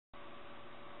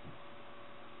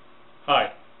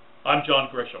Hi, I'm John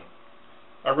Grisham.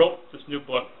 I wrote this new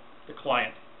book, The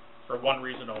Client, for one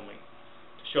reason only,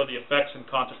 to show the effects and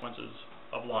consequences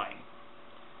of lying.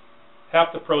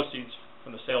 Half the proceeds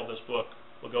from the sale of this book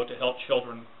will go to help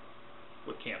children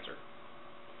with cancer,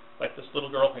 like this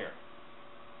little girl here.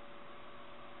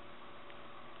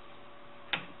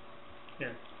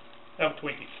 Here, have a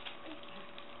Twinkie.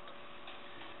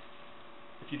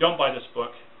 If you don't buy this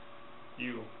book,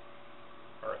 you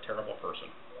are a terrible person.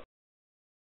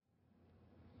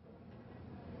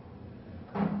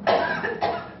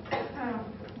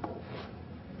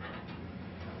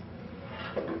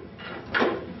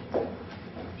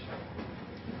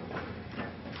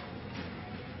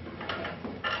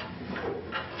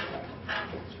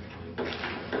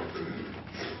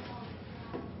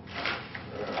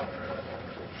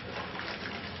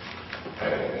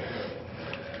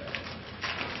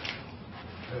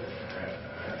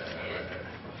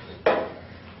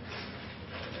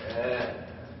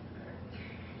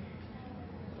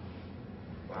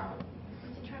 Wow.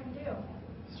 What's he trying to do?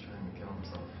 He's trying to kill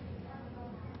himself.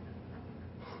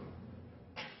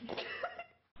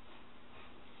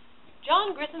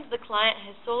 John Grisham's The Client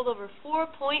has sold over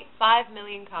 4.5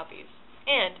 million copies,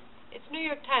 and it's New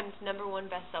York Times #1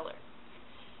 bestseller.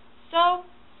 So,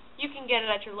 you can get it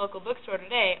at your local bookstore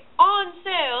today, on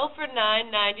sale for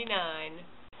 $9.99.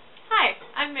 Hi,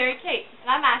 I'm Mary Kate. And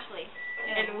I'm Ashley.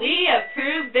 And we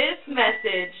approve this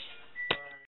message.